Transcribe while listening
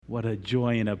What a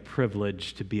joy and a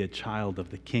privilege to be a child of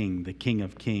the King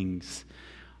of Kings,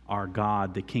 our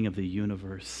God, the King of the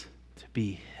universe, to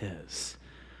be His.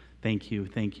 Thank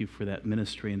you for that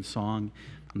ministry and song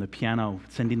on the piano,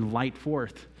 sending light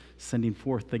forth, sending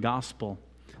forth the gospel,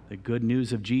 the good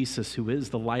news of Jesus, who is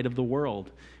the light of the world.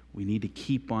 We need to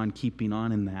keep on keeping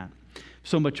on in that.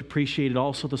 So much appreciated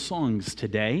also the songs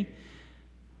today.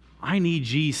 I need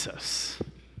Jesus.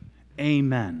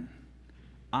 Amen.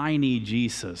 I need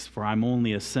Jesus, for I'm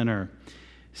only a sinner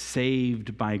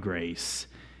saved by grace.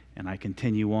 And I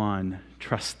continue on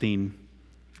trusting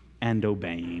and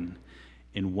obeying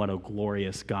in what a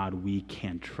glorious God we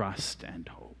can trust and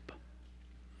hope.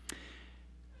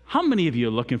 How many of you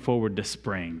are looking forward to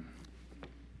spring?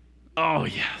 Oh,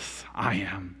 yes, I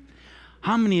am.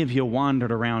 How many of you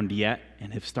wandered around yet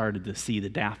and have started to see the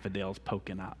daffodils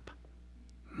poking up?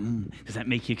 Does that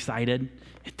make you excited?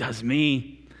 It does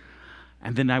me.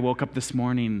 And then I woke up this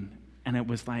morning and it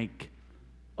was like,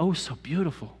 oh, so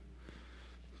beautiful.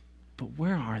 But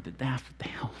where are the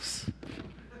daffodils?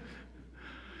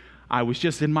 I was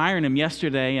just admiring them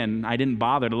yesterday and I didn't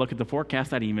bother to look at the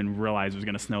forecast. I didn't even realize it was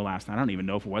going to snow last night. I don't even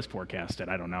know if it was forecasted.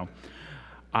 I don't know.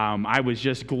 I was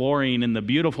just glorying in the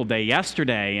beautiful day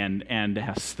yesterday and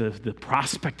the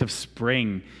prospect of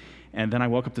spring. And then I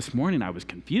woke up this morning, I was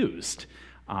confused.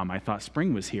 I thought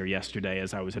spring was here yesterday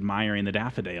as I was admiring the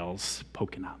daffodils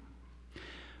poking up.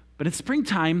 But in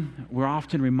springtime, we're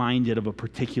often reminded of a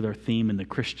particular theme in the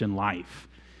Christian life.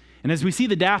 And as we see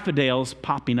the daffodils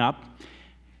popping up,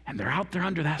 and they're out there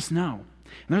under that snow,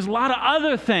 and there's a lot of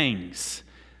other things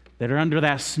that are under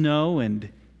that snow and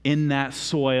in that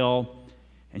soil,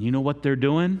 and you know what they're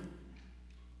doing?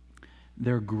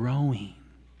 They're growing.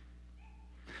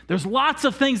 There's lots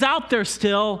of things out there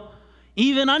still,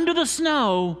 even under the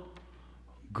snow,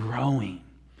 growing.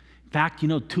 In fact,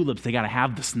 tulips, they got to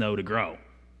have the snow to grow.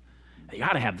 They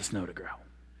got to have the snow to grow.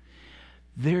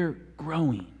 They're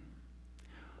growing.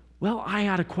 Well, I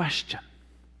had a question.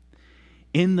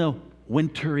 In the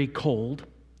wintry cold,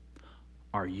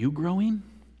 are you growing?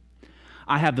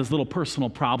 I have this little personal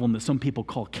problem that some people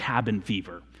call cabin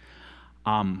fever.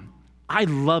 I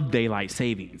love daylight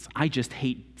savings. I just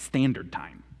hate standard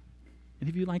time. Any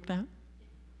of you like that?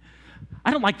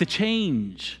 I don't like the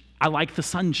change. I like the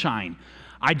sunshine.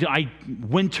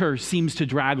 Winter seems to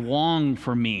drag long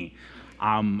for me.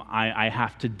 I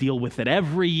have to deal with it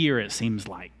every year, it seems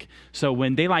like. So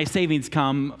when daylight savings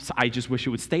comes, I just wish it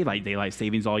would stay like daylight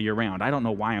savings all year round. I don't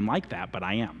know why I'm like that, but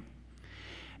I am.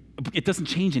 It doesn't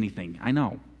change anything, I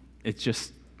know. It's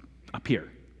just up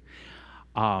here.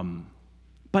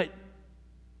 But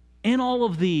in all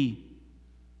of the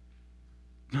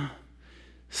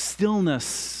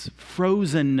stillness,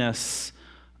 frozenness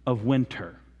of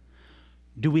winter,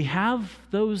 do we have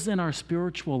those in our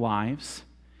spiritual lives?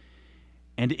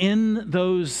 And in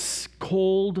those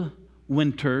cold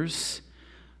winters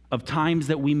of times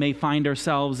that we may find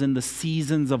ourselves in the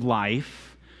seasons of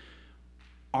life,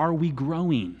 are we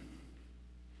growing?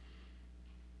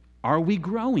 Are we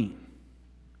growing?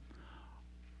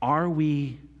 Are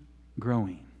we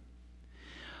growing?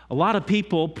 A lot of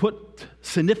people put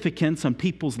significance on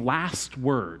people's last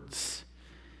words.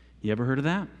 You ever heard of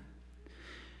that?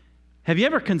 Have you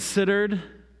ever considered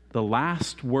the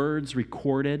last words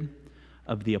recorded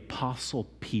of the Apostle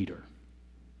Peter?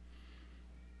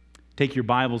 Take your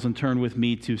Bibles and turn with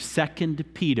me to 2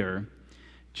 Peter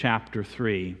chapter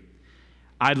 3.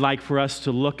 I'd like for us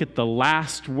to look at the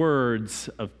last words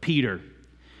of Peter,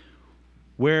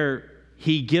 where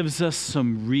he gives us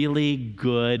some really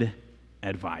good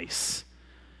advice.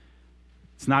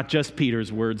 It's not just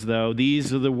Peter's words, though.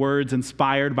 These are the words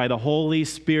inspired by the Holy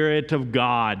Spirit of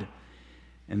God,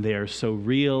 and they are so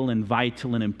real and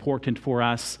vital and important for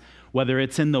us, whether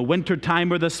it's in the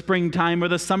wintertime or the springtime or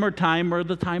the summertime or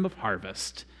the time of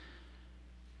harvest.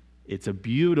 It's a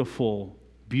beautiful,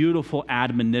 beautiful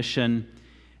admonition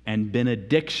and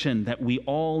benediction that we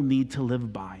all need to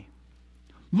live by.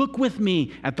 Look with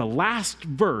me at the last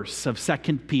verse of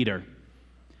 2 Peter.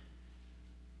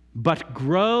 But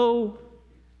grow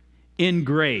in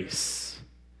grace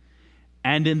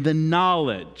and in the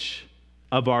knowledge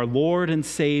of our Lord and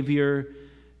Savior,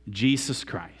 Jesus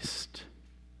Christ.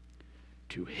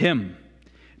 To Him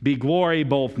be glory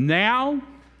both now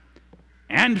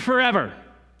and forever.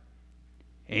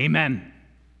 Amen.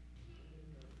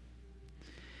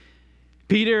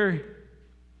 Peter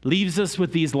leaves us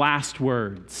with these last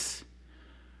words.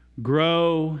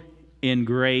 Grow in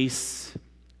grace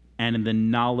and in the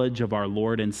knowledge of our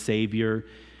Lord and Savior,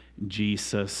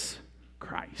 Jesus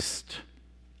Christ.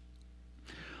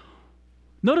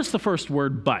 Notice the first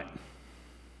word, but.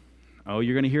 Oh,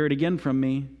 you're going to hear it again from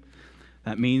me.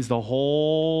 That means the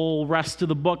whole rest of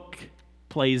the book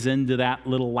plays into that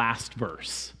little last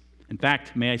verse. In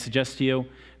fact, may I suggest to you,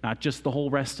 not just the whole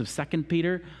rest of 2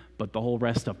 Peter, but the whole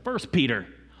rest of 1 Peter,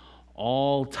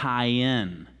 all tie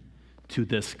in to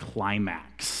this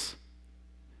climax.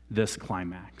 This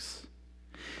climax.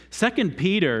 2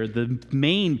 Peter, the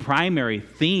main primary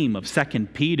theme of 2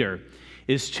 Peter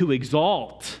is to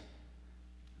exalt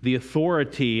the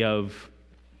authority of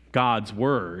God's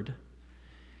word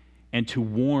and to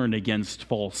warn against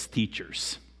false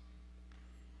teachers.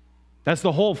 That's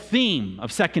the whole theme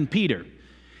of 2 Peter,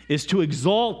 is to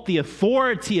exalt the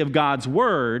authority of God's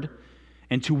word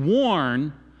and to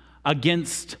warn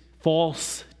against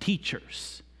false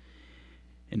teachers.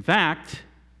 In fact,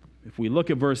 if we look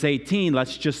at verse 18,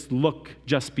 let's just look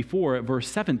just before at verse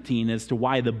 17 as to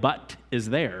why the but is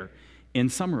there in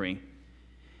summary.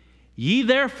 Ye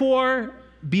therefore,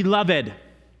 beloved,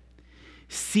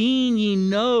 seeing ye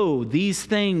know these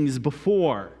things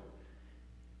before,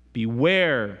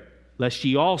 beware lest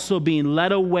ye also, being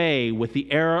led away with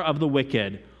the error of the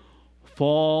wicked,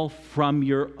 fall from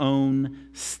your own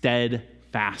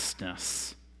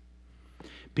steadfastness.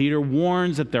 Peter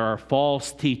warns that there are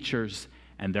false teachers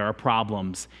and there are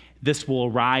problems. This will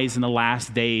arise in the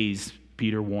last days,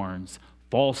 Peter warns.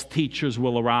 False teachers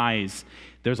will arise.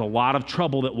 There's a lot of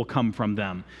trouble that will come from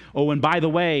them. Oh, and by the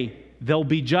way, they'll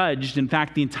be judged. In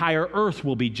fact, the entire earth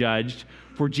will be judged,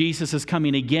 for Jesus is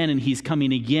coming again, and he's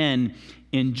coming again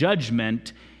in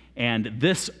judgment, and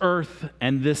this earth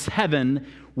and this heaven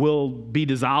will be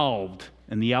dissolved,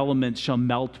 and the elements shall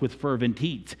melt with fervent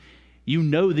heat. You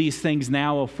know these things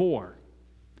now afore.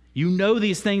 You know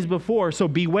these things before, so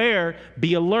beware,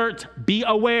 be alert, be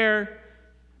aware.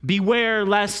 Beware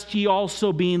lest ye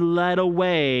also, being led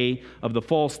away of the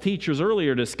false teachers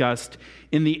earlier discussed,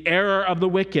 in the error of the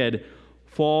wicked,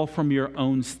 fall from your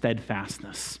own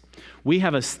steadfastness. We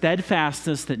have a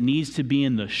steadfastness that needs to be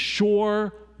in the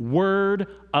sure word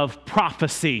of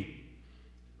prophecy.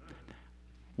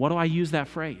 Why do I use that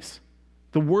phrase?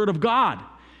 The word of God.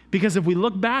 Because if we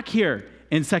look back here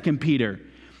in 2 Peter,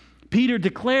 Peter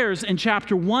declares in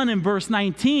chapter 1 and verse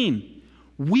 19,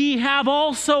 we have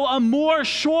also a more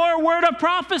sure word of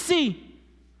prophecy,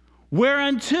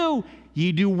 whereunto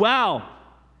ye do well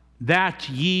that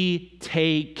ye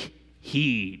take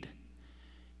heed.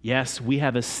 Yes, we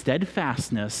have a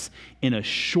steadfastness in a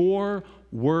sure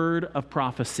word of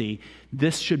prophecy.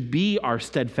 This should be our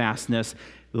steadfastness,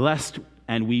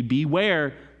 and we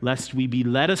beware lest we be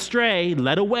led astray,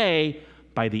 led away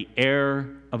by the error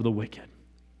of the wicked.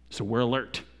 So we're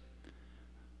alert.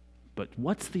 But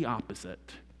what's the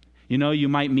opposite? You know, you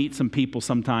might meet some people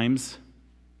sometimes.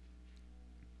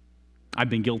 I've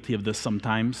been guilty of this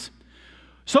sometimes.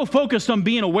 So focused on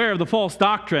being aware of the false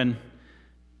doctrine,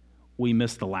 we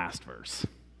miss the last verse.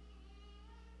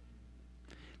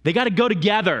 They got to go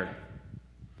together.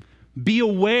 Be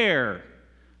aware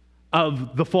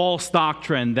of the false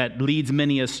doctrine that leads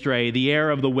many astray, the error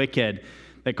of the wicked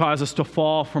that causes us to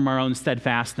fall from our own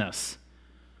steadfastness.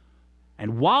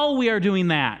 And while we are doing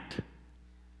that,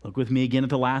 look with me again at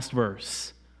the last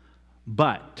verse.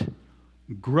 But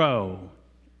grow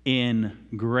in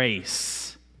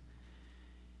grace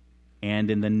and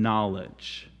in the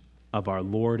knowledge of our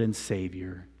Lord and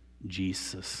Savior,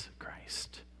 Jesus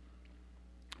Christ.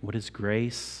 What is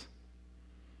grace?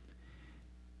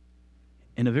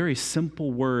 In a very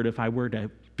simple word, if I were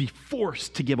to be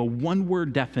forced to give a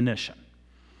one-word definition,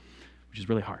 which is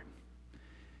really hard,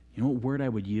 you know what word I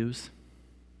would use?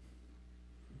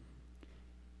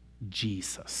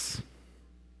 Jesus.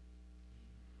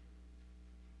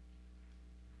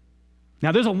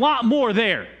 Now, there's a lot more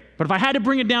there, but if I had to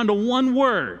bring it down to one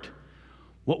word,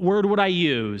 what word would I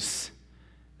use?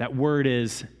 That word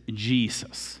is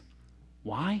Jesus.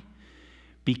 Why?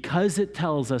 Because it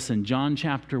tells us in John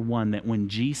chapter 1 that when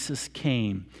Jesus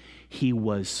came, he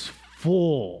was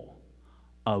full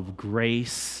of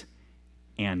grace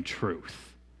and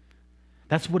truth.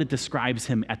 That's what it describes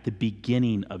him at the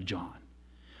beginning of John.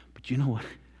 But you know what?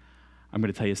 I'm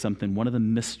going to tell you something. One of the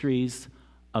mysteries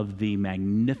of the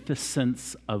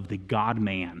magnificence of the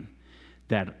God-man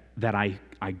that I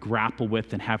grapple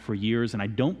with and have for years, and I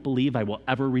don't believe I will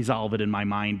ever resolve it in my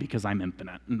mind because I'm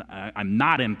infinite. I'm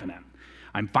not infinite.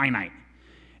 I'm finite.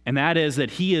 And that is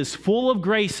that he is full of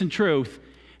grace and truth,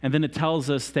 and then it tells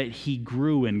us that he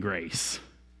grew in grace.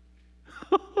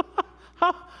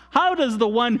 How does the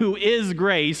one who is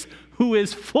grace, who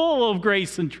is full of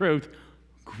grace and truth,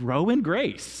 grow in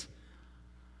grace?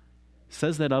 It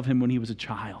says that of him when he was a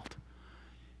child.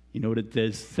 You know what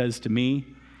it says to me?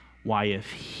 Why, if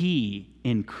he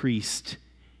increased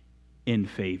in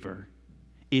favor,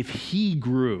 if he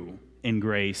grew in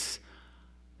grace,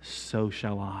 so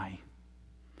shall I.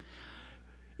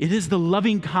 It is the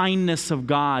loving kindness of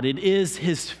God. It is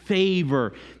his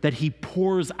favor that he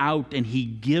pours out and he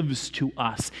gives to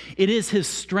us. It is his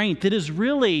strength. It is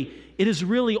really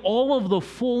all of the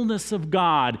fullness of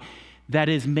God that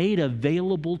is made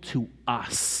available to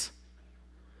us.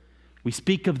 We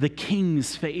speak of the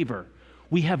King's favor.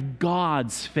 We have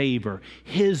God's favor,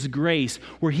 his grace,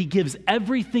 where he gives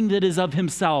everything that is of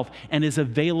himself and is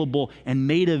available and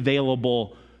made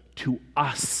available to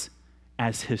us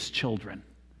as his children.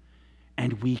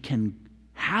 And we can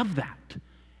have that,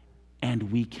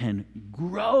 and we can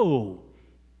grow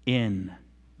in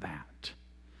that.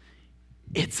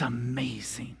 It's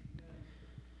amazing.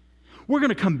 We're going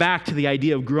to come back to the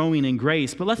idea of growing in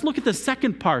grace, but let's look at the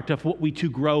second part of what we to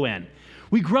grow in.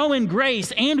 We grow in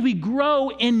grace and we grow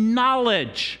in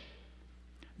knowledge.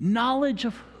 Knowledge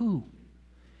of who?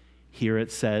 Here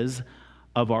it says,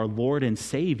 of our Lord and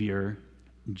Savior,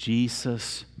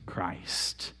 Jesus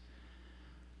Christ.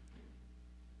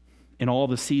 In all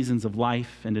the seasons of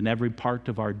life and in every part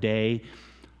of our day,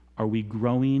 are we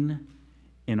growing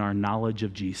in our knowledge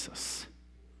of Jesus?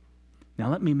 Now,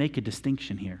 let me make a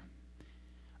distinction here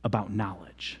about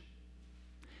knowledge.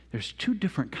 There's two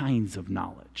different kinds of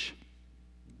knowledge.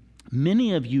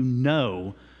 Many of you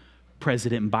know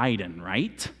President Biden,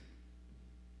 right?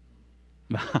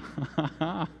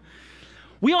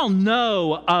 We all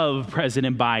know of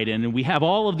President Biden, and we have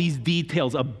all of these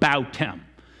details about him.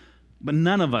 But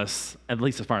none of us, at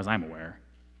least as far as I'm aware,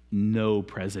 know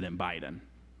President Biden.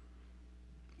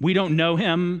 We don't know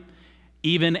him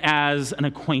even as an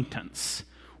acquaintance.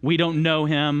 We don't know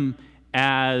him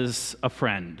as a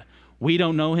friend. We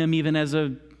don't know him even as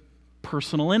a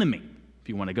personal enemy, if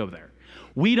you want to go there.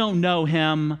 We don't know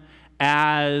him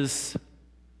as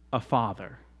a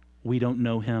father. We don't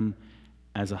know him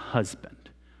as a husband.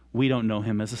 We don't know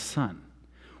him as a son.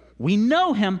 We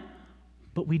know him,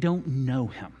 but we don't know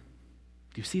him.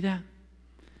 Do you see that?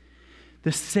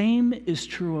 The same is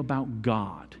true about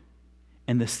God,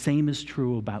 and the same is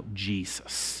true about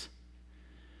Jesus.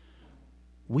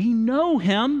 We know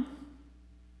him.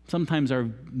 Sometimes our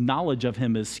knowledge of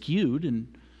him is skewed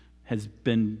and has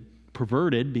been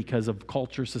perverted because of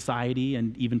culture, society,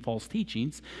 and even false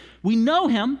teachings. We know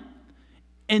him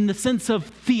in the sense of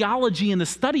theology and the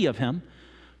study of him,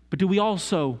 but do we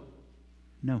also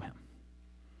know him?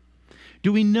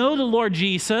 Do we know the Lord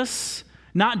Jesus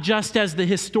not just as the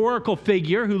historical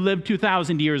figure who lived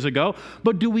 2,000 years ago,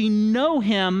 but do we know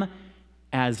him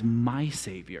as my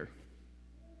Savior?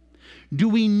 Do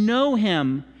we know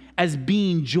him as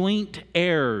being joint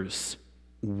heirs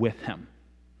with him?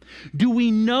 Do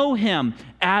we know him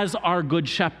as our good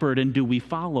shepherd, and do we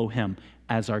follow him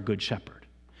as our good shepherd?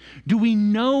 Do we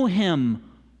know him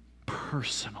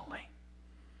personally?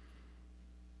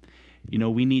 You know,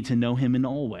 we need to know him in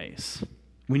all ways.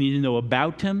 We need to know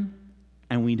about him,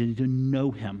 and we need to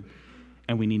know him,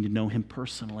 and we need to know him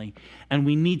personally. And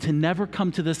we need to never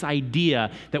come to this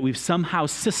idea that we've somehow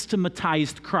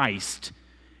systematized Christ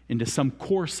into some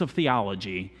course of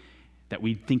theology that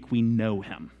we think we know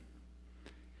him.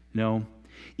 No,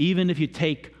 even if you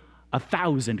take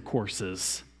 1,000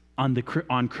 courses on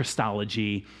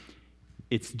Christology,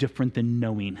 it's different than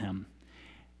knowing him.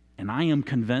 And I am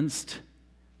convinced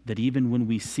that even when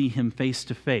we see him face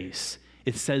to face,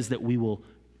 it says that we will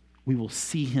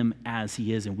see him as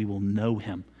he is, and we will know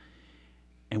him,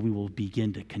 and we will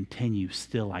begin to continue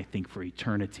still, I think, for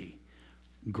eternity,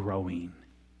 growing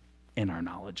in our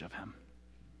knowledge of him.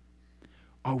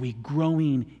 Are we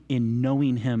growing in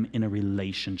knowing him in a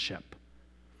relationship?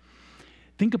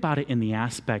 Think about it in the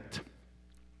aspect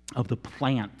of the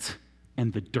plant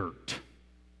and the dirt.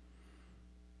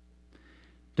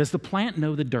 Does the plant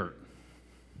know the dirt?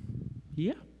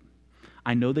 Yeah.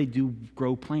 I know they do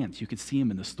grow plants. You could see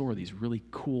them in the store, these really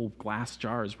cool glass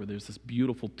jars where there's this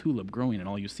beautiful tulip growing, and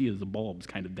all you see is the bulbs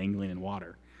kind of dangling in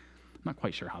water. I'm not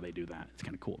quite sure how they do that. It's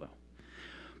kind of cool, though.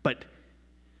 But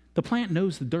the plant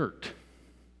knows the dirt.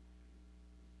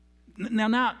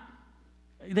 Now,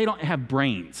 they don't have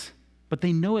brains, but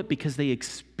they know it because they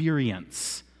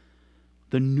experience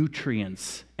the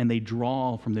nutrients, and they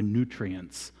draw from the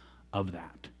nutrients of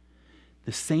that.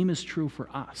 The same is true for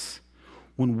us.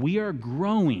 When we are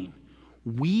growing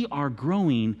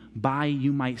by,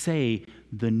 you might say,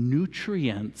 the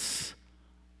nutrients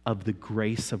of the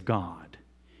grace of God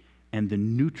and the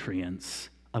nutrients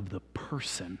of the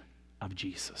person of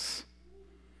Jesus.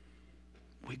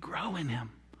 We grow in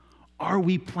him. Are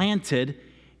we planted,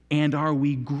 and are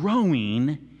we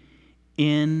growing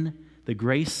in the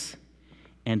grace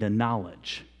and a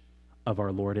knowledge of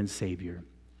our Lord and Savior,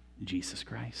 Jesus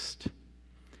Christ?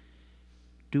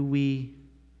 do we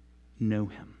know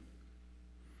him?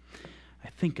 I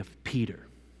think of Peter.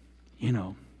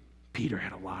 Peter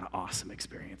had a lot of awesome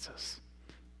experiences.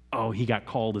 Oh, he got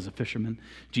called as a fisherman.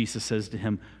 Jesus says to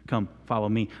him, come, follow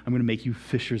me. I'm going to make you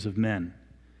fishers of men.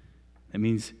 That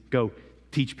means go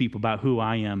teach people about who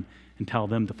I am and tell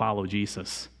them to follow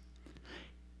Jesus.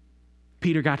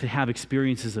 Peter got to have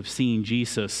experiences of seeing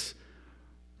Jesus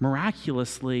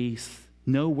miraculously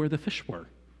know where the fish were.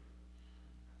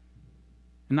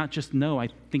 And not just know, I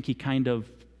think he kind of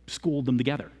schooled them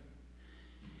together.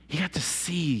 He got to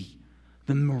see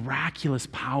the miraculous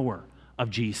power of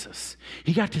Jesus.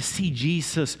 He got to see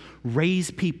Jesus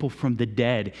raise people from the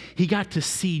dead. He got to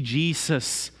see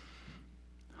Jesus,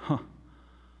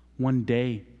 one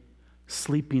day,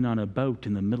 sleeping on a boat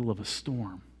in the middle of a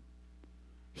storm.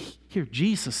 Here,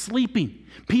 Jesus sleeping.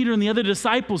 Peter and the other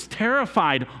disciples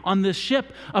terrified on this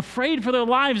ship, afraid for their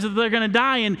lives that they're going to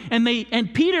die.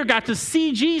 And Peter got to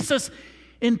see Jesus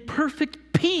in perfect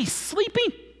peace,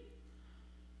 sleeping.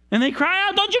 And they cry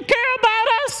out, don't you care about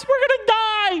us? We're going to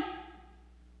die.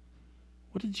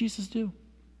 What did Jesus do?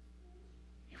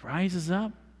 He rises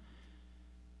up.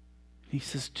 He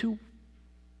says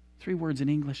 3 words in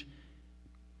English.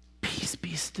 Peace,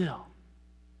 be still.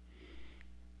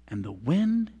 And the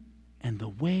wind and the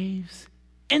waves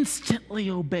instantly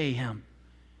obey him.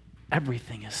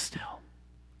 Everything is still.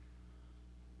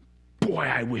 Boy,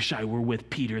 I wish I were with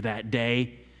Peter that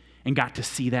day and got to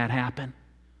see that happen.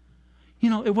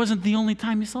 It wasn't the only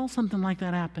time he saw something like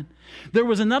that happen. There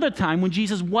was another time when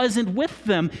Jesus wasn't with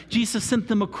them. Jesus sent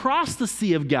them across the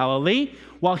Sea of Galilee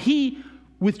while he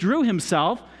withdrew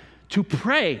himself to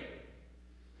pray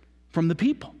from the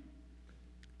people.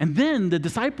 And then the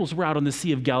disciples were out on the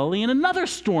Sea of Galilee, and another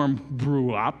storm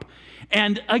blew up,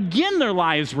 and again their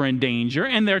lives were in danger,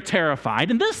 and they're terrified.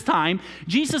 And this time,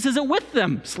 Jesus isn't with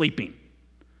them sleeping.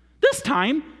 This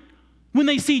time, when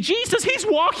they see Jesus, he's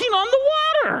walking on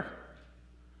the water.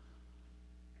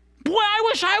 Boy, I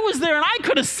wish I was there and I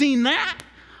could have seen that.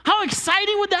 How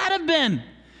exciting would that have been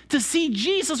to see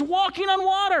Jesus walking on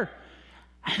water?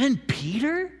 And then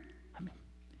Peter,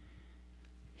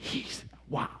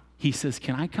 wow. He says,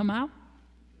 can I come out?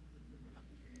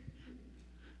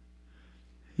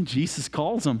 And Jesus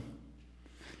calls him.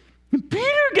 And Peter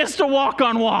gets to walk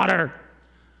on water.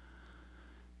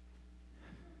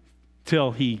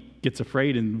 Till he gets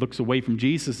afraid and looks away from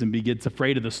Jesus and gets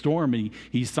afraid of the storm. And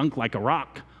he's sunk like a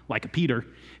rock, like a Peter.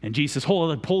 And Jesus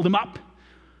pulled him up,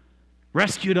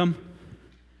 rescued him.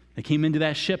 They came into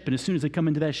that ship, and as soon as they come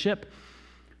into that ship,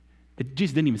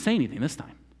 Jesus didn't even say anything this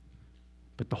time.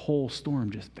 But the whole storm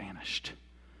just vanished.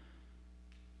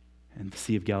 And the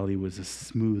Sea of Galilee was as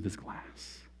smooth as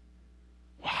glass.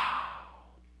 Wow.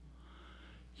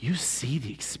 You see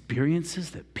the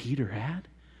experiences that Peter had?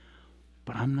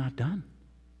 But I'm not done.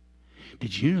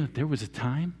 Did you know that there was a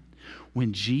time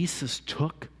when Jesus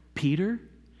took Peter,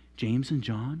 James, and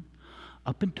John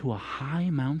up into a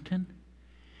high mountain?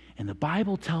 And the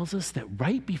Bible tells us that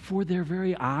right before their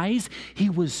very eyes, he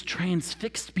was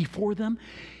transfixed before them.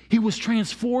 He was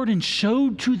transformed and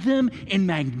showed to them in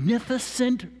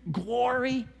magnificent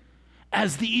glory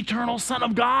as the eternal Son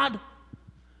of God.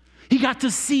 He got to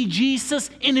see Jesus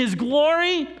in his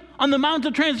glory on the Mount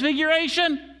of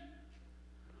Transfiguration.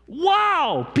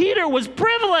 Wow, Peter was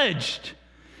privileged.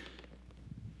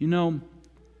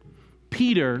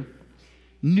 Peter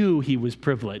knew he was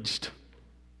privileged.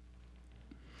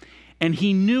 And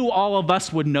he knew all of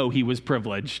us would know he was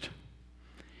privileged.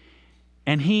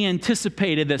 And he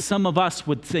anticipated that some of us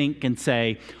would think and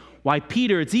say, why,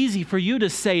 Peter, it's easy for you to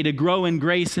say to grow in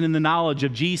grace and in the knowledge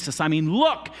of Jesus.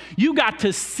 Look, you got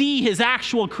to see his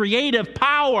actual creative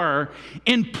power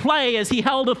in play as he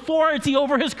held authority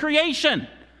over his creation.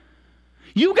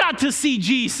 You got to see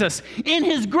Jesus in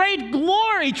his great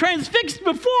glory transfixed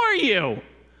before you.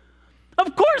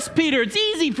 Of course, Peter, it's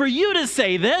easy for you to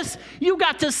say this. You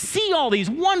got to see all these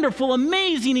wonderful,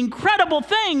 amazing, incredible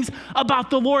things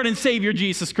about the Lord and Savior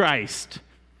Jesus Christ.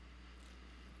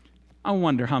 I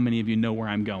wonder how many of you know where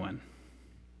I'm going.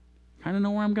 Kind of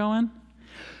know where I'm going?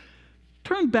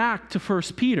 Turn back to 1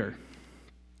 Peter.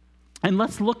 And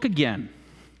let's look again.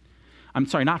 I'm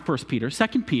sorry, not 1 Peter,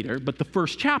 2 Peter, but the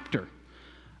first chapter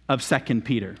of 2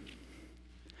 Peter.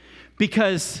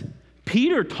 Because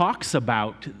Peter talks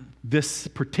about this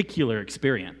particular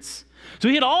experience. So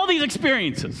he had all these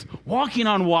experiences, walking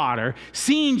on water,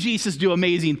 seeing Jesus do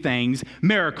amazing things,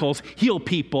 miracles, heal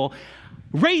people,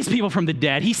 raise people from the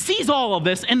dead. He sees all of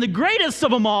this, and the greatest of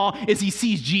them all is he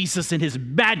sees Jesus in his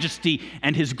majesty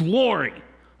and his glory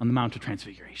on the Mount of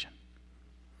Transfiguration.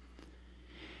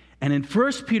 And in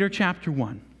 1 Peter chapter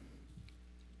 1,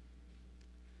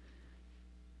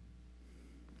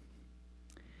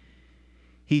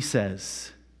 he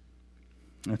says,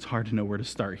 it's hard to know where to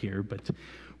start here, but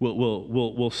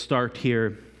we'll start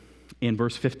here in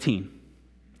verse 15.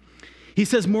 He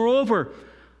says, moreover,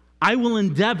 I will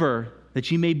endeavor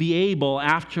that you may be able,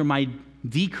 after my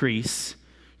decrease,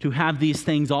 to have these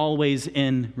things always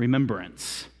in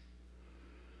remembrance.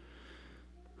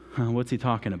 What's he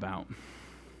talking about?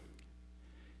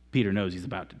 Peter knows he's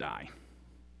about to die.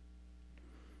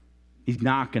 He's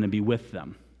not going to be with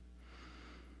them.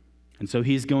 And so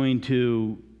he's going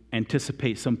to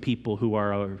anticipate some people who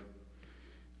are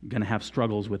going to have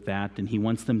struggles with that, and he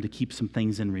wants them to keep some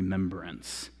things in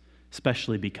remembrance,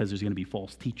 especially because there's going to be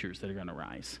false teachers that are going to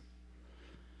rise.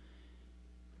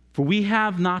 For we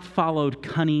have not followed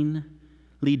cunningly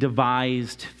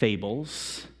devised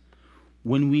fables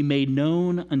when we made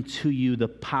known unto you the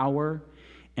power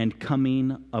and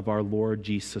coming of our Lord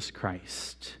Jesus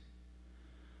Christ,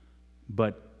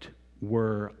 but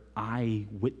were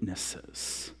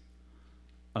eyewitnesses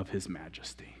of his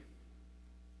majesty.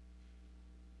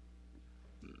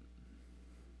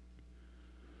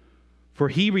 For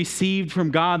he received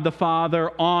from God the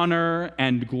Father honor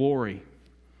and glory.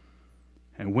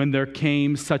 And when there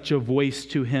came such a voice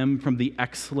to him from the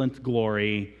excellent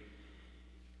glory,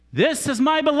 this is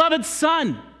my beloved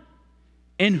Son,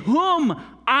 in whom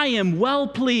I am well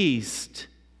pleased.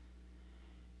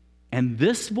 And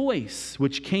this voice,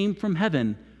 which came from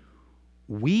heaven,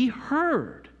 we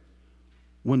heard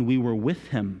when we were with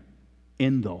him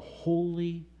in the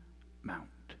holy mount.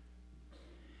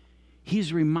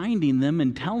 He's reminding them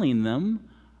and telling them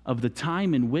of the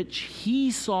time in which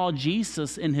he saw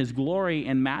Jesus in his glory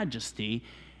and majesty,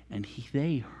 and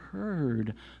they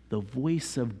heard the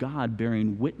voice of God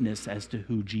bearing witness as to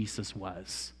who Jesus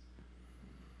was.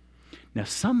 Now,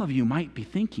 some of you might be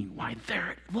thinking, why,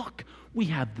 look, we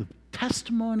have the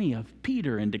testimony of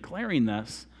Peter in declaring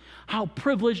this. How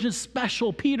privileged and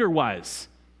special Peter was.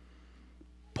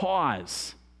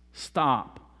 Pause.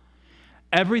 Stop.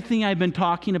 Everything I've been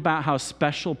talking about how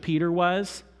special Peter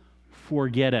was,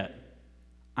 forget it.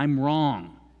 I'm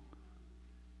wrong.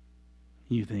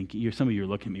 You think, some of you are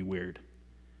looking at me weird.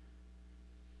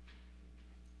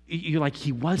 You're like,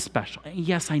 he was special.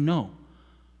 Yes, I know.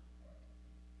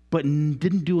 But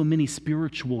didn't do him any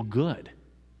spiritual good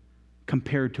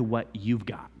compared to what you've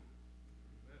got.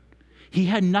 He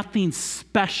had nothing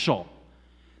special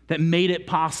that made it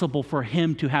possible for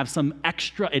him to have some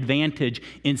extra advantage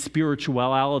in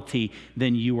spirituality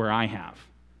than you or I have.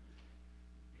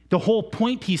 The whole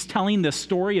point he's telling the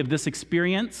story of this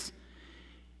experience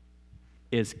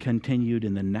is continued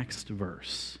in the next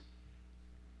verse.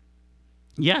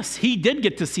 Yes, he did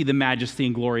get to see the majesty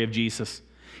and glory of Jesus.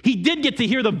 He did get to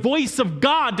hear the voice of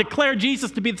God declare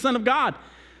Jesus to be the Son of God.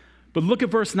 But look at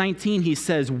verse 19. He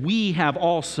says, we have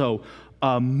also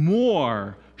a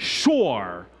more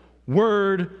sure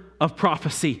word of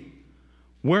prophecy,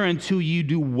 whereunto you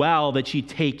do well that ye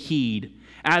take heed,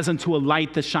 as unto a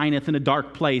light that shineth in a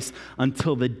dark place,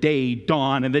 until the day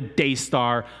dawn and the day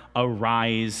star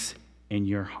arise in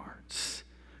your hearts.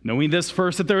 Knowing this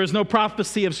first, that there is no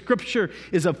prophecy of Scripture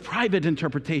is of private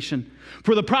interpretation.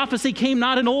 For the prophecy came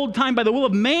not in old time by the will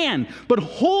of man, but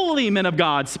holy men of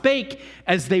God spake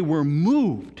as they were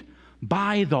moved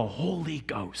by the Holy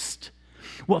Ghost.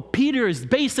 What Peter is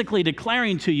basically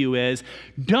declaring to you is,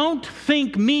 don't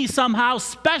think me somehow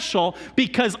special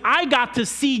because I got to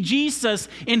see Jesus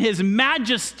in his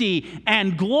majesty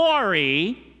and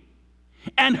glory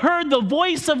and heard the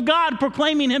voice of God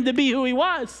proclaiming him to be who he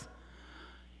was.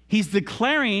 He's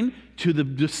declaring to the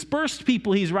dispersed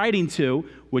people he's writing to,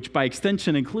 which by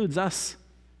extension includes us,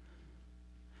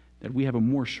 that we have a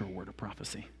more sure word of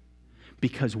prophecy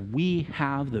because we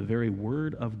have the very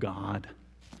word of God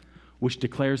which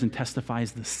declares and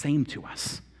testifies the same to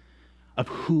us of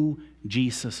who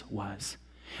Jesus was.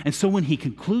 And so when he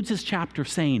concludes his chapter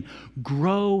saying,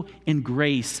 grow in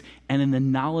grace and in the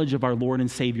knowledge of our Lord and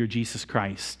Savior Jesus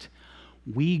Christ,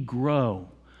 we grow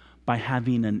by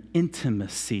having an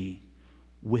intimacy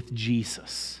with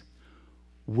Jesus,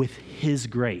 with his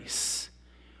grace,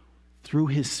 through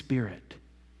his Spirit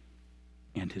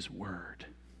and his word.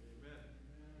 Amen.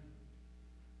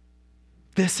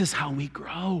 This is how we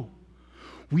grow.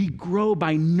 We grow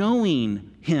by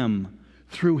knowing him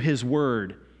through his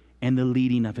word and the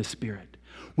leading of his Spirit.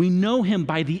 We know him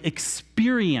by the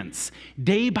experience,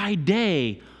 day by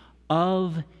day,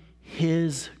 of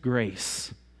his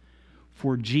grace.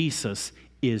 For Jesus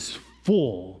is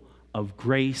full of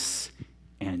grace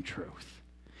and truth.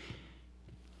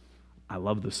 I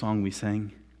love the song we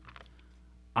sang,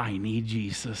 I need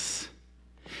Jesus.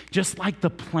 Just like the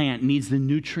plant needs the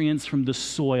nutrients from the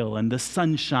soil and the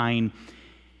sunshine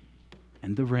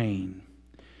and the rain,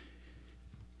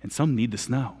 And some need the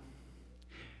snow.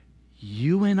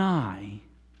 You and I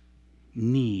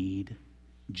need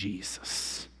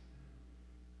Jesus.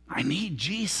 I need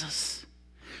Jesus.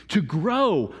 To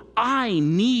grow, I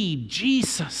need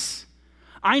Jesus.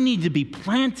 I need to be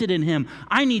planted in him.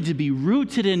 I need to be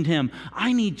rooted in him.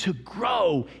 I need to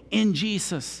grow in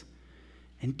Jesus.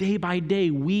 And day by day,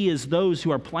 we as those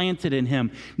who are planted in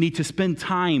him need to spend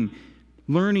time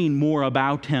learning more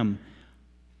about him.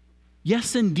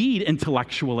 Yes, indeed,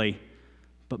 intellectually,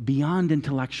 but beyond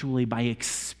intellectually, by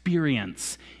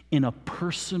experience in a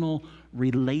personal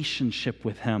relationship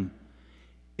with him.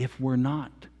 If we're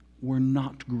not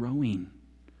growing.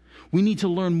 We need to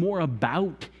learn more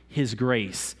about his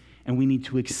grace, and we need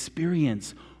to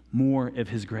experience more of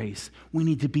his grace. We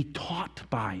need to be taught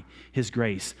by his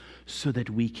grace so that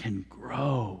we can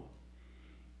grow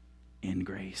in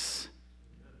grace.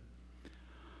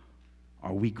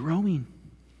 Are we growing?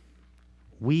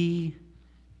 We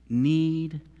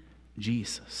need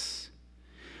Jesus.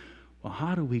 Well,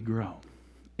 how do we grow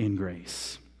in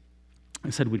grace? I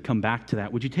said we'd come back to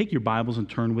that. Would you take your Bibles and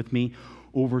turn with me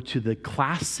over to the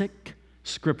classic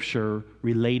scripture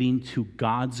relating to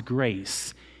God's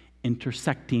grace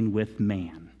intersecting with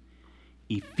man?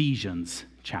 Ephesians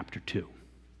chapter 2.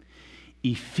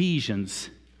 Ephesians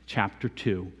chapter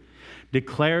 2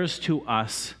 declares to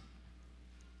us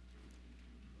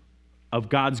of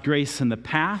God's grace in the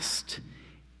past,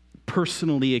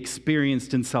 personally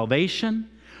experienced in salvation,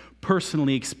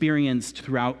 personally experienced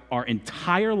throughout our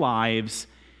entire lives,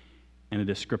 and a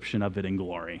description of it in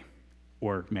glory,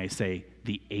 or may I say,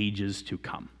 the ages to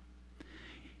come.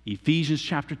 Ephesians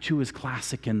chapter 2 is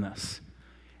classic in this.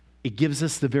 It gives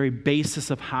us the very basis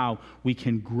of how we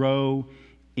can grow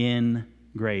in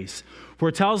grace. For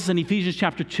it tells us in Ephesians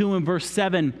chapter 2 and verse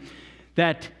 7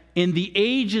 that in the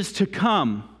ages to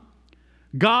come,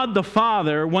 God the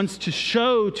Father wants to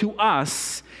show to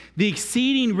us the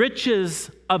exceeding riches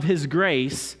of his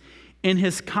grace in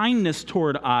his kindness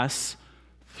toward us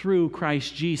through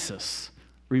Christ Jesus.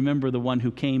 Remember, the one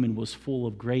who came and was full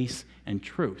of grace and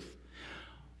truth.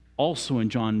 Also in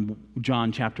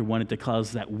John chapter 1, it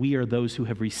declares that we are those who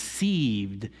have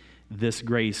received this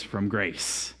grace from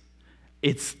grace.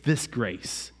 It's this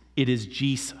grace. It is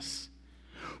Jesus.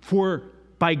 For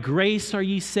by grace are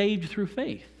ye saved through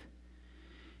faith.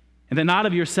 And that not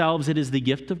of yourselves, it is the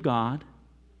gift of God,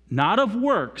 not of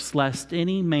works, lest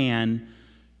any man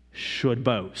should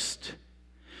boast.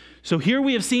 So here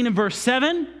we have seen in verse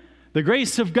 7, the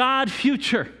grace of God,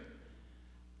 future,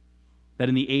 that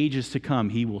in the ages to come,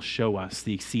 he will show us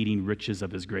the exceeding riches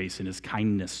of his grace and his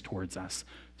kindness towards us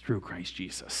through Christ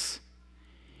Jesus.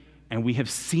 And we have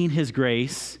seen his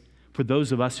grace for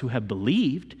those of us who have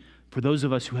believed, for those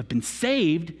of us who have been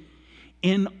saved,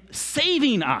 in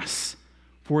saving us.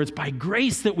 For it's by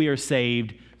grace that we are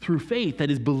saved through faith,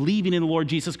 that is, believing in the Lord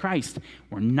Jesus Christ.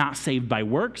 We're not saved by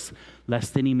works,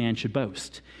 lest any man should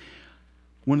boast.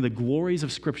 One of the glories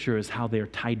of Scripture is how they are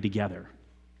tied together.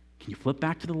 Can you flip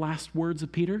back to the last words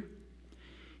of Peter?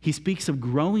 He speaks of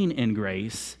growing in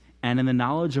grace and in the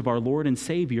knowledge of our Lord and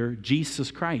Savior,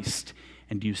 Jesus Christ.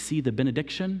 And do you see the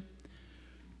benediction?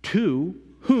 To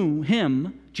whom,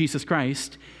 him, Jesus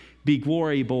Christ, be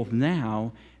glory both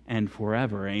now and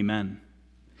forever. Amen.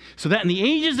 So that in the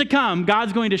ages to come,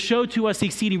 God's going to show to us the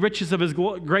exceeding riches of his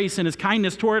grace and his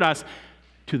kindness toward us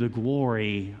to the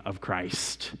glory of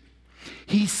Christ.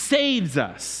 He saves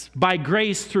us by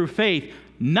grace through faith,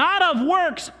 not of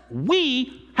works.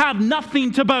 We have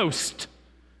nothing to boast,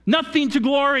 nothing to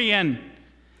glory in.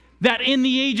 That in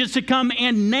the ages to come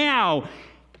and now,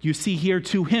 you see here,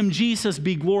 to him, Jesus,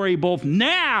 be glory both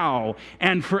now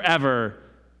and forever.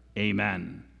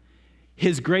 Amen.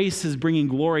 His grace is bringing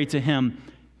glory to him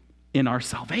in our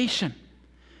salvation.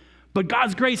 But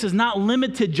God's grace is not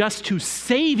limited just to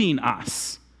saving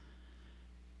us.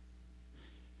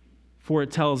 For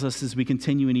it tells us as we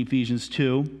continue in Ephesians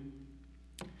 2,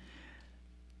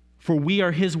 for we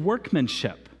are his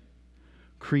workmanship,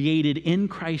 created in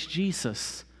Christ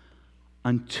Jesus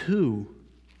unto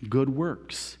good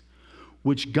works,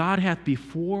 which God hath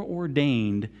before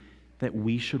ordained that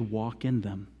we should walk in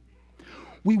them.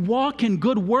 We walk in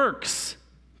good works.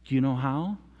 Do you know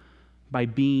how? By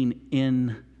being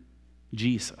in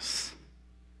Jesus.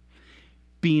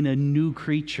 Being a new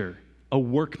creature, a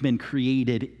workman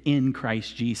created in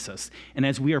Christ Jesus. And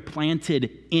as we are planted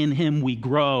in him, we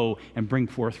grow and bring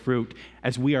forth fruit.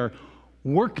 As we are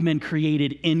workmen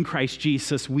created in Christ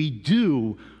Jesus, we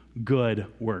do good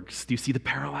works. Do you see the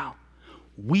parallel?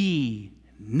 We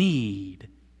need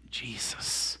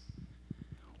Jesus.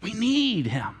 We need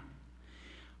him.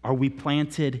 Are we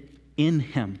planted in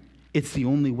him? It's the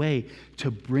only way to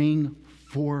bring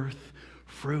forth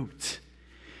fruit.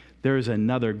 There is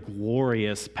another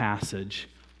glorious passage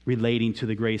relating to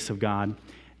the grace of God,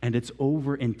 and it's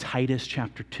over in Titus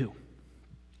chapter 2.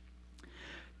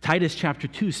 Titus chapter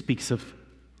 2 speaks of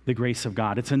the grace of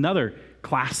God. It's another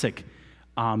classic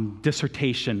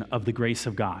dissertation of the grace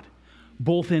of God,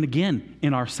 both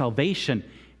in our salvation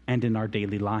and in our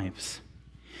daily lives.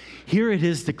 Here it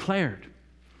is declared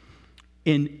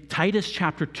in Titus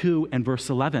chapter 2 and verse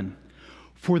 11,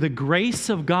 "For the grace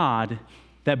of God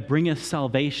that bringeth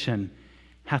salvation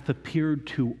hath appeared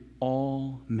to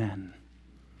all men."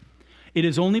 It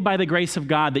is only by the grace of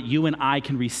God that you and I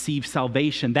can receive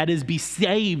salvation, that is, be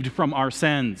saved from our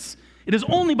sins. It is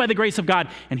only by the grace of God.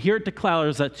 And here it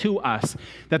declares that to us,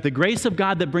 that the grace of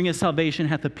God that bringeth salvation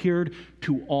hath appeared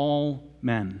to all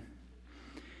men.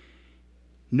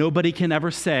 Nobody can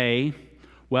ever say,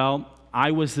 well,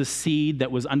 I was the seed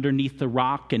that was underneath the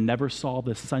rock and never saw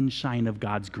the sunshine of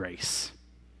God's grace.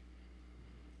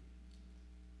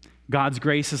 God's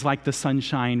grace is like the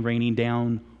sunshine raining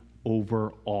down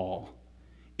over all.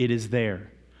 It is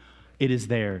there. It is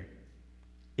there.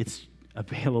 It's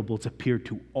available to appear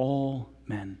to all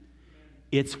men.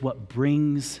 It's what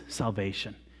brings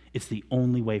salvation. It's the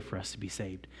only way for us to be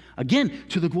saved. Again,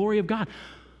 to the glory of God.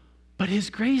 But His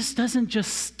grace doesn't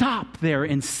just stop there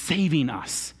in saving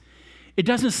us. It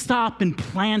doesn't stop in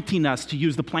planting us, to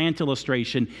use the plant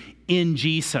illustration, in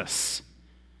Jesus.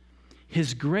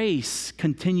 His grace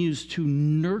continues to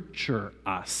nurture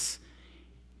us,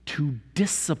 to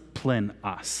discipline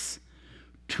us,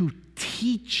 to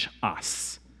teach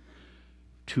us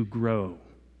to grow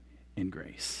in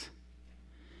grace.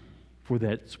 For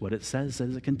that's what it says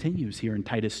as it continues here in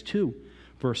Titus 2,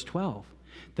 verse 12,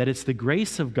 that it's the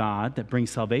grace of God that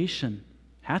brings salvation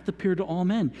hath appeared to all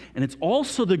men. And it's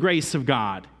also the grace of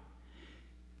God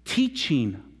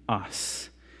teaching us.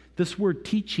 This word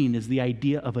teaching is the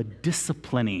idea of a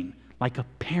disciplining, like a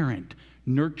parent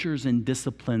nurtures and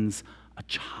disciplines a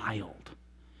child.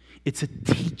 It's a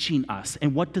teaching us.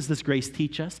 And what does this grace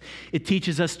teach us? It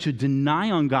teaches us to deny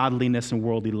ungodliness and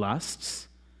worldly lusts,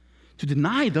 to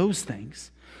deny those things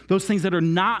that are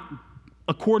not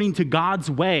according to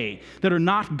God's way, that are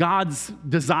not God's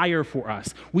desire for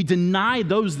us. We deny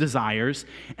those desires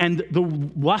and the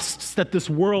lusts that this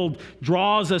world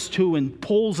draws us to and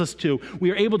pulls us to.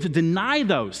 We are able to deny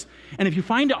those. And if you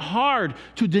find it hard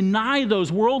to deny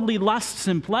those worldly lusts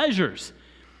and pleasures,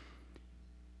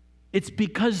 it's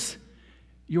because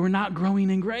you're not growing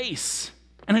in grace.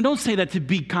 And I don't say that to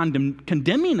be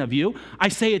condemning of you. I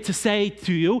say it to say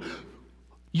to you,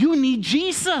 you need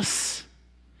Jesus.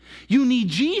 You need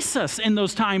Jesus in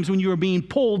those times when you are being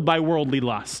pulled by worldly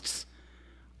lusts.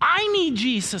 I need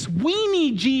Jesus. We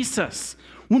need Jesus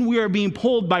when we are being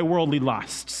pulled by worldly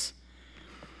lusts.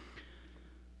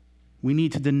 We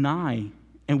need to deny,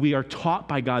 and we are taught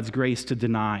by God's grace to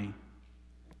deny.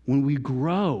 When we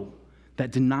grow,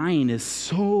 that denying is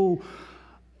so,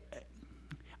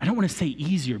 I don't want to say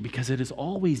easier because it is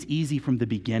always easy from the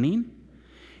beginning.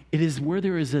 It is where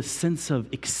there is a sense of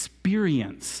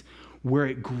experience, where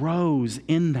it grows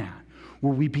in that,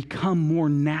 where we become more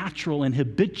natural and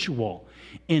habitual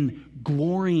in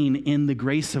glorying in the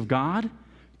grace of God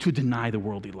to deny the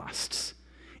worldly lusts.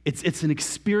 It's an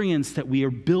experience that we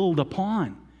are built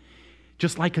upon.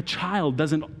 Just like a child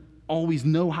doesn't always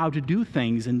know how to do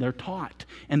things, and they're taught,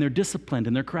 and they're disciplined,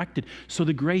 and they're corrected. So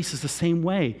the grace is the same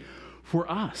way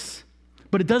for us.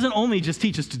 But it doesn't only just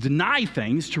teach us to deny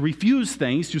things, to refuse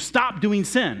things, to stop doing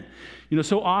sin. You know,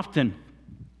 so often,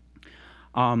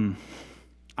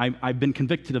 I've been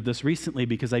convicted of this recently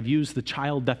because I've used the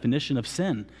child definition of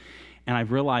sin, and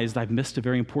I've realized I've missed a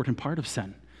very important part of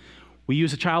sin. We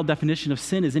use a child definition of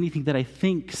sin as anything that I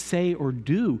think, say, or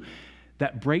do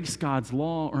that breaks God's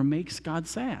law or makes God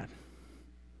sad.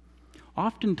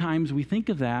 Oftentimes, we think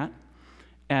of that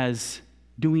as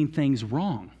doing things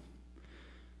wrong,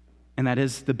 and that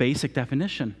is the basic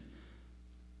definition.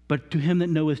 But to him that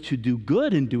knoweth to do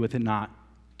good and doeth it not,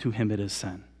 to him it is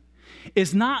sin.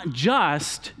 It's not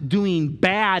just doing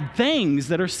bad things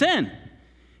that are sin.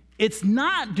 It's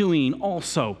not doing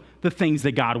also the things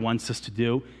that God wants us to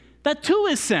do. That too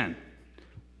is sin,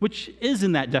 which is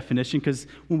in that definition, because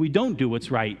when we don't do what's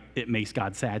right, it makes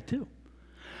God sad too.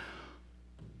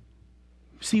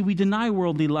 See, we deny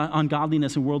worldly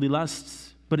ungodliness and worldly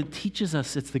lusts, but it teaches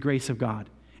us it's the grace of God.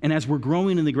 And as we're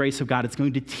growing in the grace of God, it's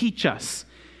going to teach us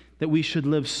that we should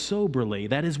live soberly,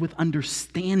 that is, with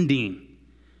understanding.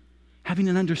 Having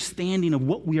an understanding of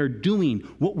what we are doing,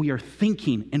 what we are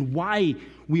thinking, and why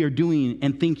we are doing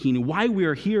and thinking, and why we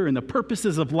are here, and the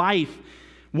purposes of life,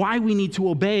 why we need to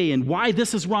obey, and why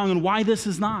this is wrong and why this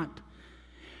is not.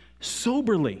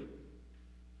 Soberly.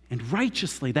 and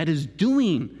righteously, that is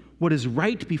doing what is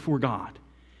right before God.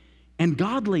 And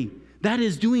godly, that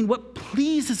is doing what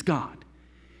pleases God.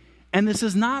 And this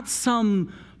is not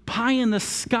some pie in the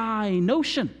sky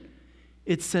notion.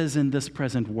 It says in this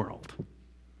present world.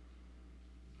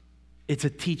 It's a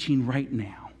teaching right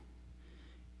now.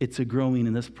 It's a growing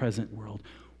in this present world,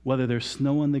 whether there's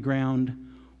snow on the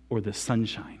ground or the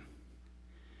sunshine.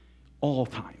 All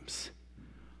times,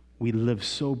 we live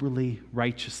soberly,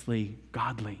 righteously,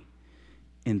 godly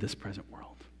in this present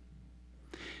world.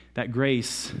 That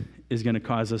grace is going to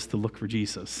cause us to look for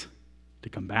Jesus, to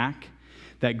come back.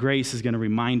 That grace is going to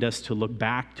remind us to look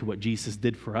back to what Jesus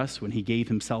did for us when he gave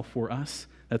himself for us.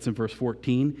 That's in verse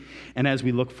 14. And as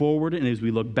we look forward and as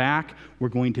we look back, we're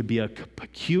going to be a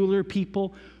peculiar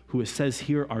people who it says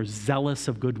here are zealous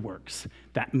of good works.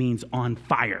 That means on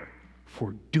fire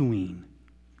for doing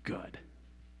good.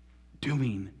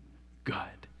 Doing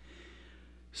good.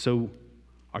 So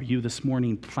are you this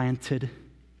morning planted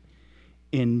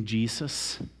in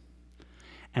Jesus?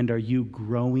 And are you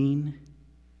growing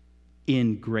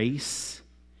in grace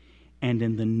and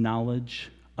in the knowledge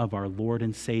of our Lord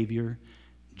and Savior,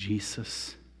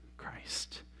 Jesus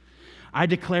Christ? I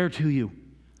declare to you,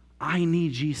 I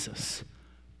need Jesus.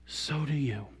 So do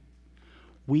you.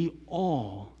 We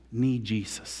all need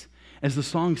Jesus. As the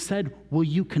song said, will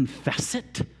you confess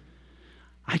it?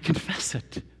 I confess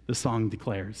it, the song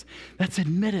declares. That's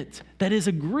admit it. That is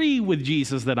agree with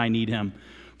Jesus that I need him.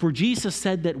 For Jesus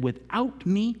said that without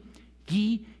me,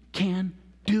 ye can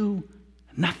do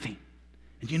nothing.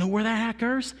 And do you know where that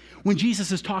occurs? When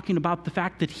Jesus is talking about the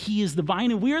fact that he is the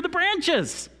vine and we are the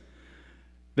branches.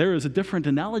 There is a different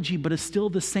analogy, but it's still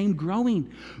the same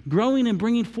growing. Growing and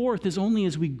bringing forth is only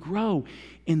as we grow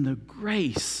in the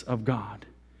grace of God.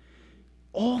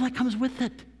 All that comes with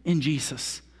it in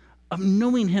Jesus, of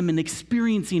knowing him and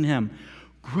experiencing him,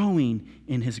 growing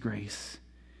in his grace.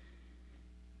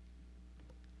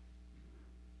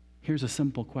 Here's a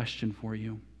simple question for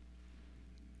you.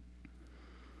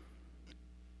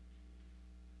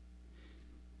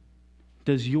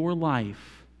 Does your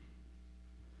life,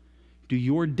 do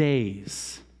your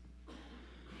days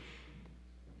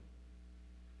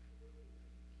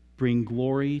bring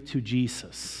glory to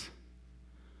Jesus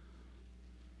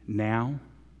now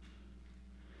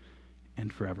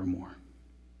and forevermore?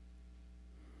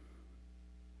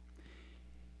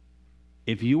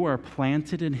 If you are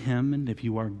planted in him and if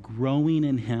you are growing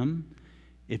in him,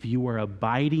 if you are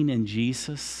abiding in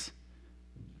Jesus,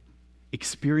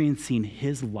 experiencing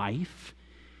his life,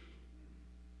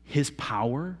 his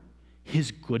power,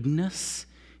 his goodness,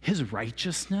 his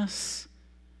righteousness.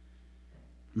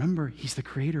 Remember, he's the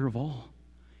creator of all.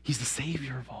 He's the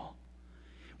savior of all.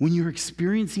 When you're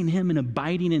experiencing him and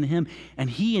abiding in him, and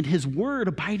he and his word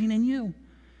abiding in you,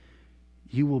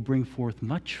 you will bring forth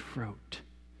much fruit.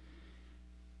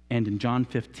 And in John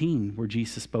 15, where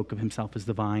Jesus spoke of himself as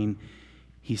the vine,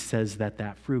 he says that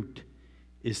that fruit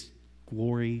is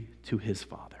glory to his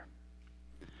Father.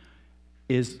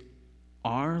 Is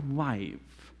our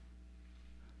life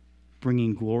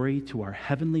bringing glory to our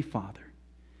Heavenly Father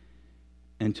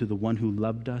and to the one who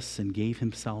loved us and gave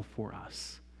himself for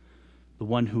us, the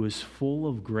one who is full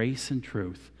of grace and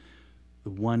truth, the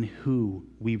one who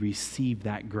we receive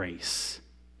that grace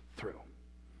through?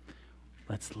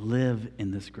 Let's live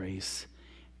in this grace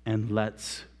and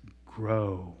let's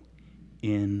grow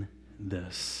in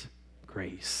this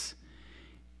grace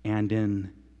and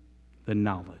in the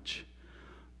knowledge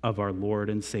of our Lord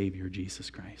and Savior, Jesus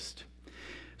Christ.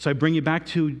 So I bring you back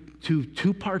to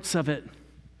two parts of it.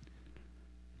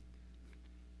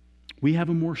 We have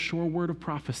a more sure word of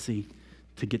prophecy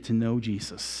to get to know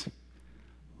Jesus.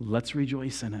 Let's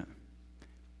rejoice in it.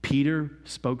 Peter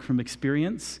spoke from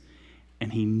experience,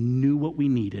 and he knew what we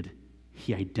needed.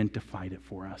 He identified it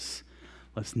for us.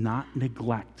 Let's not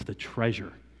neglect the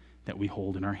treasure that we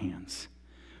hold in our hands.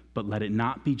 But let it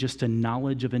not be just a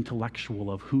knowledge of intellectual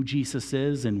of who Jesus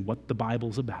is and what the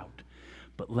Bible's about.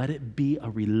 But let it be a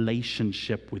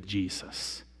relationship with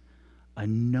Jesus, a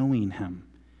knowing him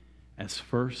as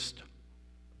first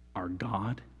our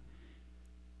God,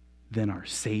 then our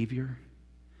Savior,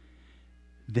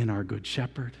 then our Good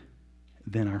Shepherd,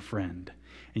 then our friend.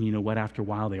 And you know what? After a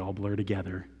while, they all blur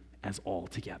together as all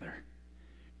together.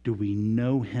 Do we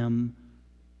know him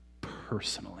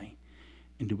personally?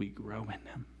 And do we grow in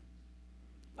him?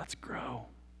 Let's grow.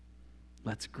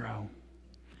 Let's grow.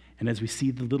 And as we see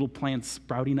the little plants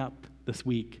sprouting up this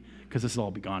week, because this will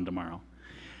all be gone tomorrow,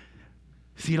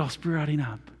 see it all sprouting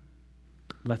up,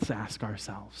 let's ask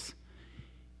ourselves,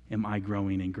 am I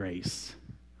growing in grace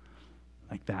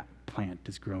like that plant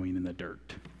is growing in the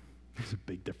dirt? There's a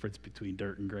big difference between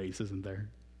dirt and grace, isn't there?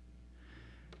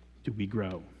 do we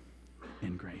grow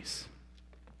in grace.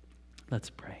 Let's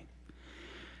pray.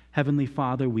 Heavenly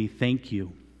Father, we thank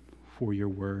you for your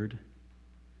word.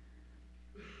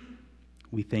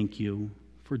 We thank you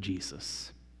for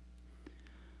Jesus.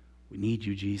 We need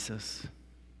you, Jesus.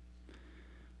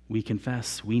 We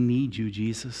confess we need you,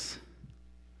 Jesus.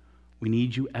 We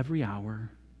need you every hour,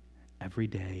 every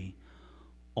day,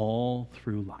 all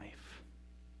through life.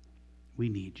 We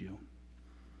need you.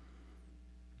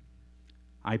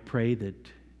 I pray that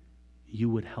you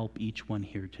would help each one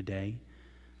here today,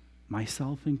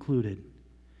 myself included,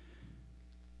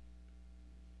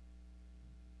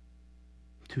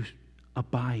 to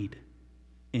abide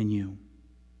in you,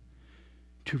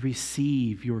 to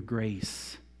receive your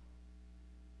grace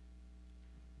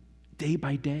day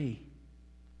by day,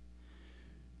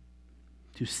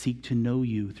 to seek to know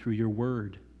you through your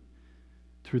word,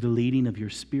 through the leading of your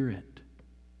Spirit.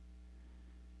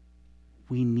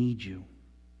 We need you.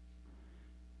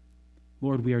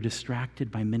 Lord, we are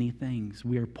distracted by many things.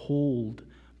 We are pulled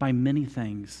by many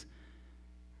things.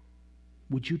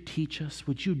 Would you teach us?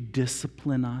 Would you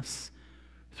discipline us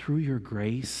through your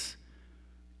grace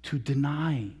to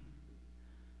deny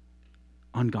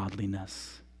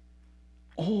ungodliness,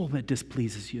 all that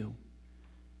displeases you,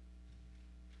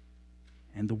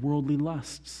 and the worldly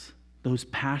lusts, those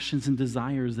passions and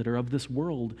desires that are of this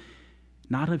world,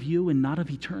 not of you and not of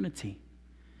eternity.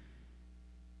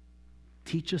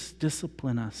 Teach us,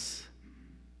 discipline us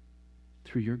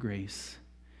through your grace.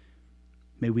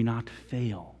 May we not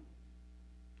fail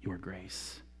your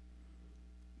grace,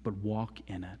 but walk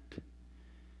in it.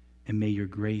 And may your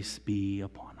grace be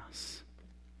upon us.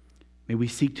 May we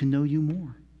seek to know you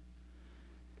more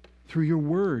through your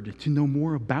word, to know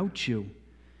more about you.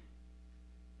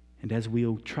 And as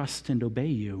we trust and obey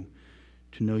you,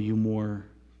 to know you more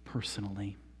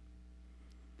personally.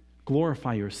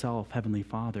 Glorify yourself, Heavenly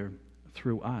Father,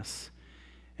 through us,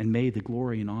 and may the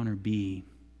glory and honor be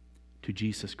to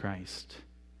Jesus Christ,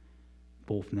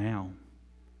 both now,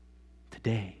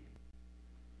 today,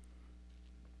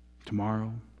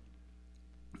 tomorrow,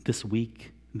 this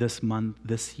week, this month,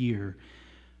 this year,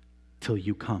 till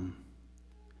you come.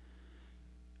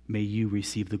 May you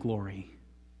receive the glory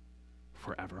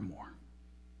forevermore.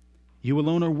 You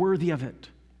alone are worthy of it,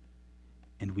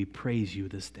 and we praise you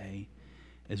this day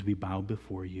as we bow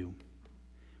before you.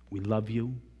 We love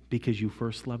you because you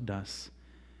first loved us,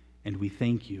 and we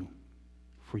thank you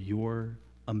for your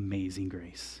amazing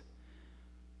grace.